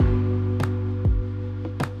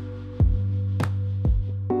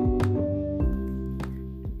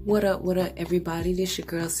What up, everybody? This your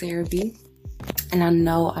girl, Sarah B. And I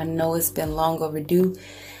know it's been long overdue.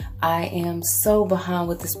 I am so behind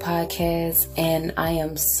with this podcast, and I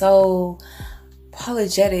am so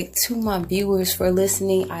apologetic to my viewers for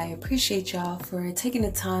listening. I appreciate y'all for taking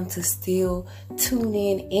the time to still tune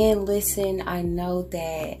in and listen. I know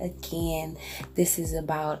that, again, this is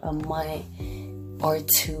about a month or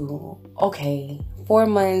two. Okay, 4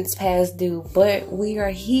 months past due, but we are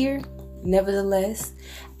here nevertheless.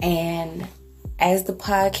 And as the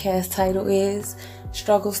podcast title is,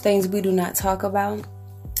 struggles, things we do not talk about.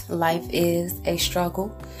 Life is a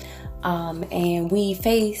struggle. And we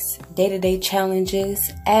face day-to-day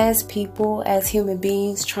challenges as people, as human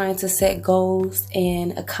beings, trying to set goals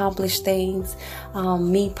and accomplish things.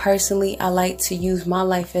 Me personally, I like to use my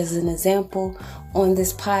life as an example on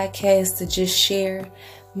this podcast to just share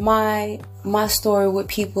my story with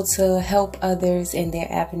people to help others in their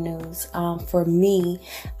avenues. For me,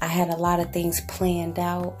 I had a lot of things planned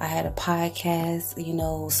out. I had a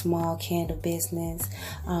podcast, small candle business,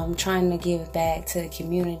 trying to give back to the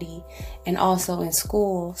community and also in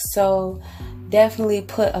school. So definitely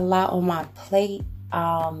put a lot on my plate,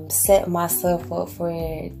 set myself up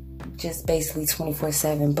for just basically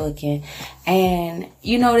 24/7 booking. And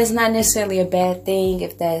it's not necessarily a bad thing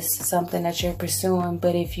if that's something that you're pursuing,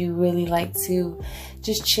 but if you really like to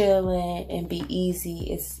just chill and be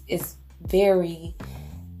easy, it's very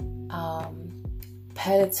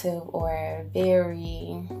repetitive or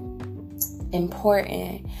very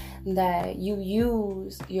important that you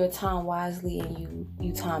use your time wisely and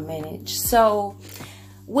you time manage. So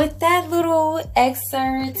with that little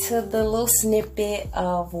excerpt to the little snippet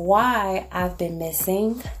of why I've been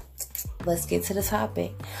missing, let's get to the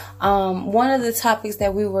topic. One of the topics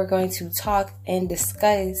that we were going to talk and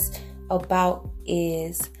discuss about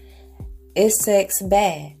is sex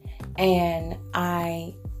bad? And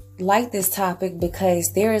I like this topic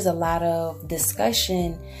because there is a lot of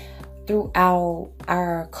discussion throughout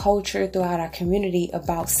our culture, throughout our community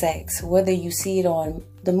about sex, whether you see it on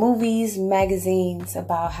the movies, magazines,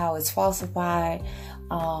 about how it's falsified,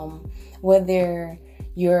 whether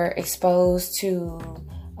you're exposed to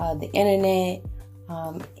the internet,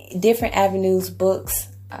 different avenues, books,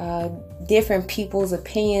 different people's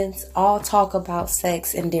opinions, all talk about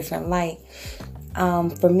sex in different light.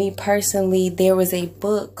 For me personally, there was a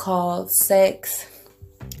book called Sex,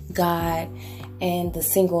 God, and the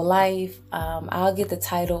Single Life. I'll get the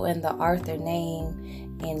title and the author name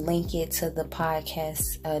and link it to the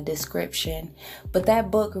podcast description. But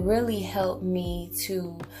that book really helped me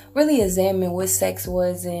to really examine what sex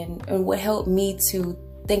was, and what helped me to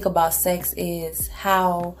think about sex is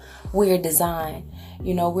how we're designed.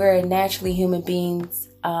 We're naturally human beings,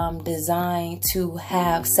 designed to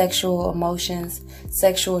have sexual emotions,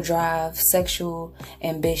 sexual drive, sexual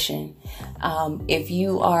ambition. If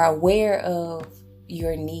you are aware of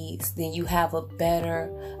your needs, then you have a better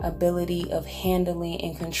ability of handling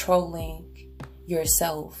and controlling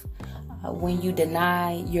yourself. When you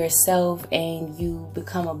deny yourself and you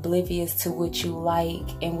become oblivious to what you like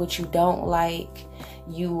and what you don't like,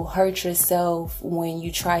 you hurt yourself when you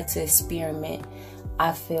try to experiment,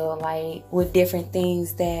 I feel like, with different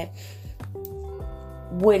things that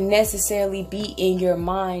wouldn't necessarily be in your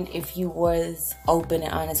mind if you was open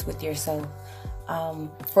and honest with yourself.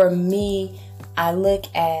 For me, I look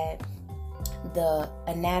at the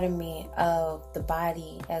anatomy of the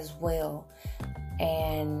body as well,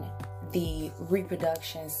 and the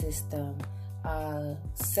reproduction system,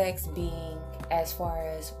 sex being as far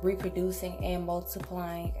as reproducing and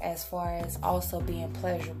multiplying, as far as also being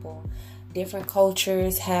pleasurable. Different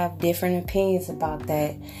cultures have different opinions about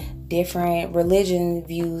that. Different religion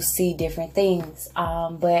views see different things.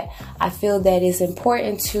 But I feel that it's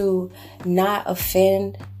important to not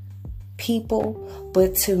offend people,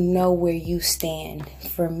 but to know where you stand.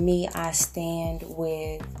 For me, I stand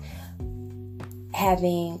with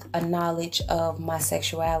having a knowledge of my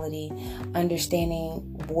sexuality, understanding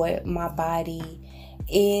what my body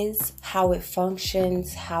is, how it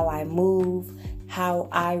functions, how I move, how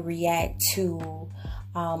I react to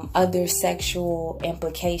other sexual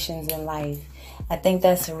implications in life. I think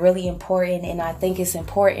that's really important, and I think it's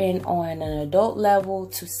important on an adult level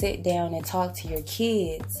to sit down and talk to your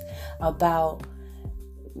kids about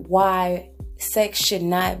why sex should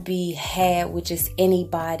not be had with just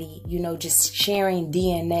anybody, just sharing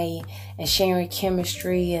DNA and sharing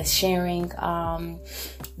chemistry and sharing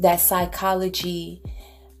that psychology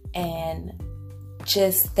and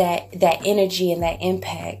just that energy and that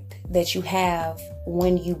impact that you have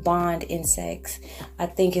when you bond in sex. I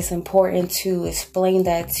think it's important to explain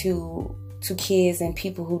that to kids and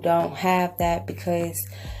people who don't have that, because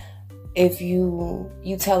if you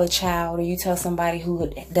tell a child or you tell somebody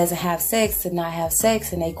who doesn't have sex to not have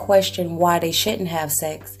sex, and they question why they shouldn't have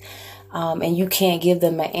sex, and you can't give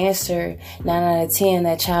them an answer, 9 out of 10,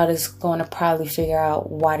 that child is going to probably figure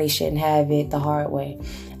out why they shouldn't have it the hard way.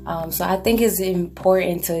 So I think it's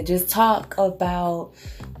important to just talk about,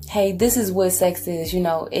 hey, this is what sex is.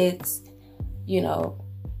 It's, it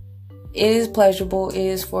is pleasurable, it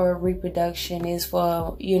is for reproduction, it is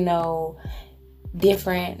for,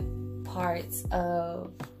 different parts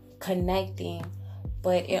of connecting,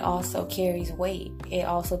 but it also carries weight. It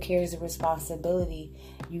also carries a responsibility.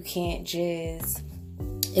 You can't just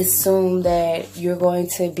assume that you're going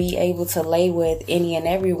to be able to lay with any and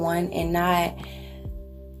everyone and not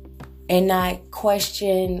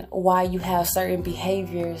question why you have certain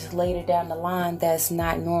behaviors later down the line that's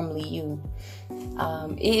not normally you.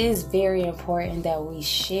 It is very important that we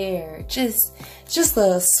share just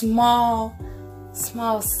a small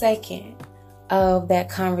second of that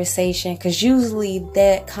conversation, because usually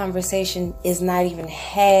that conversation is not even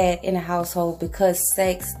had in a household, because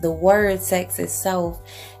the word sex itself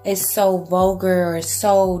is so vulgar or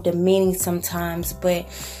so demeaning sometimes, but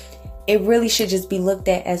it really should just be looked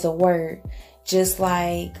at as a word. Just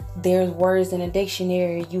like there's words in a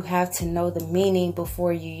dictionary, you have to know the meaning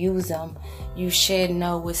before you use them. You should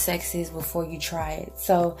know what sex is before you try it.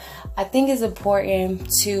 So I think it's important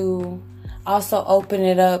to also open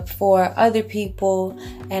it up for other people,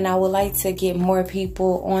 and I would like to get more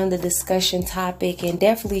people on the discussion topic and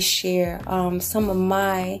definitely share some of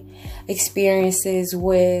my experiences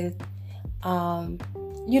with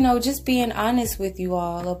just being honest with you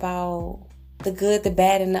all about the good, the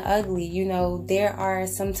bad, and the ugly. There are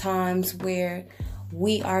some times where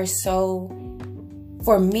we are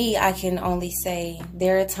for me, I can only say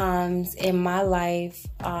there are times in my life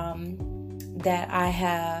that I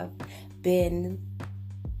have been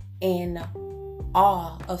in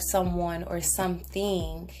awe of someone or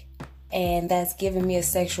something, and that's given me a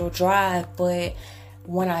sexual drive. But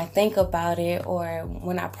when I think about it, or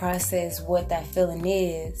when I process what that feeling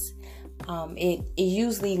is, it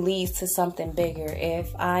usually leads to something bigger.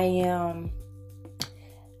 If I am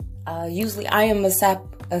a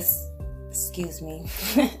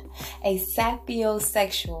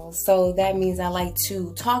sapiosexual. So that means I like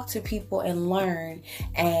to talk to people and learn,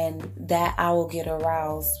 and that I will get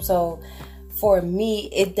aroused. So for me,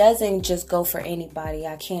 it doesn't just go for anybody.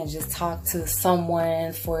 I can't just talk to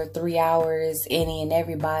someone for 3 hours, any and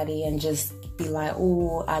everybody, and just be like,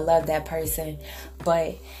 ooh, I love that person.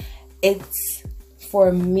 But it's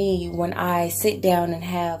for me when I sit down and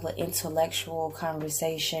have an intellectual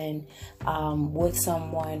conversation with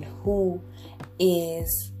someone who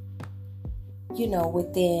is,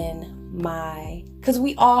 within because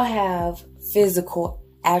we all have physical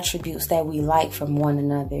attributes that we like from one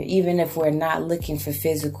another, even if we're not looking for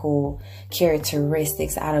physical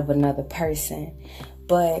characteristics out of another person.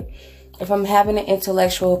 But if I'm having an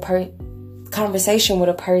intellectual conversation with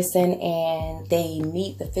a person and they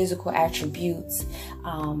meet the physical attributes,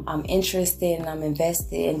 I'm interested and I'm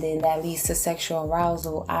invested, and then that leads to sexual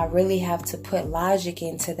arousal, I really have to put logic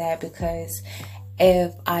into that, because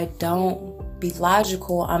if I don't be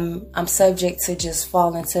logical, I'm subject to just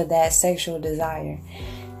fall into that sexual desire.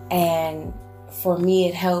 And for me,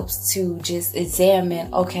 it helps to just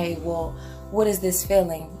examine, okay, well, what is this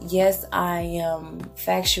feeling? Yes, I am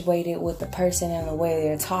infatuated with the person and the way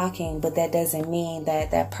they're talking, but that doesn't mean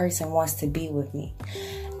that that person wants to be with me.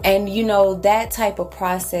 And that type of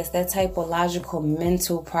process, that type of logical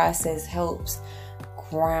mental process helps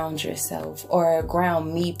ground yourself, or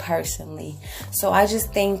ground me personally. So I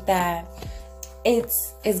just think that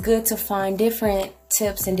it's good to find different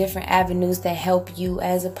tips and different avenues that help you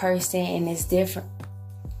as a person, and it's different.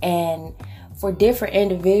 And for different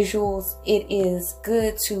individuals, it is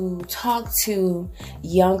good to talk to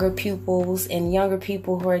younger pupils and younger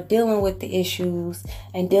people who are dealing with the issues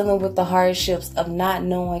and dealing with the hardships of not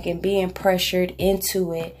knowing and being pressured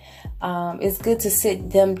into it. It's good to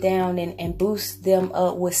sit them down and boost them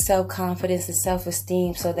up with self-confidence and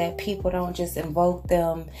self-esteem, so that people don't just invoke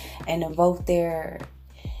them and invoke their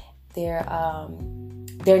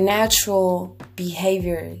natural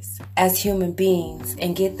behaviors as human beings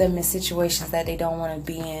and get them in situations that they don't want to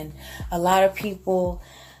be in. A lot of people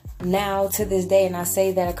now to this day, and I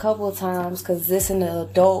say that a couple of times because this is an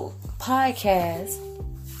adult podcast,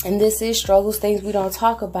 and this is struggles, things we don't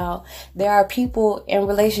talk about. There are people in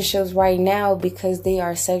relationships right now because they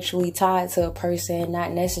are sexually tied to a person,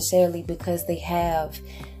 not necessarily because they have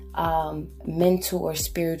mental or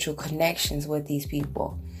spiritual connections with these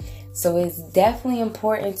people. So it's definitely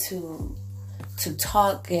important to to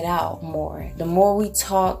talk it out more. The more we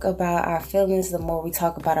talk about our feelings, the more we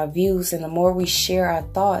talk about our views, and the more we share our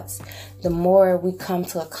thoughts, the more we come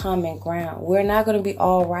to a common ground. We're not going to be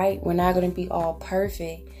all right. We're not going to be all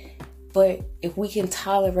perfect. But if we can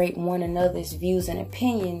tolerate one another's views and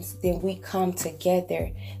opinions, then we come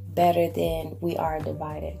together better than we are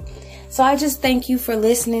divided. So I just thank you for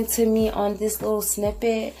listening to me on this little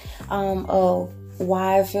snippet of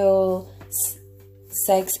why I feel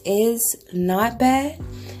sex is not bad.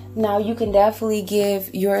 Now you can definitely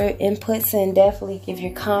give your inputs and definitely give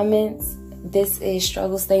your comments. This is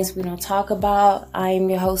Struggles, Things We Don't Talk About. I am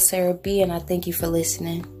your host, Sarah B, and I thank you for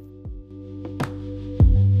listening.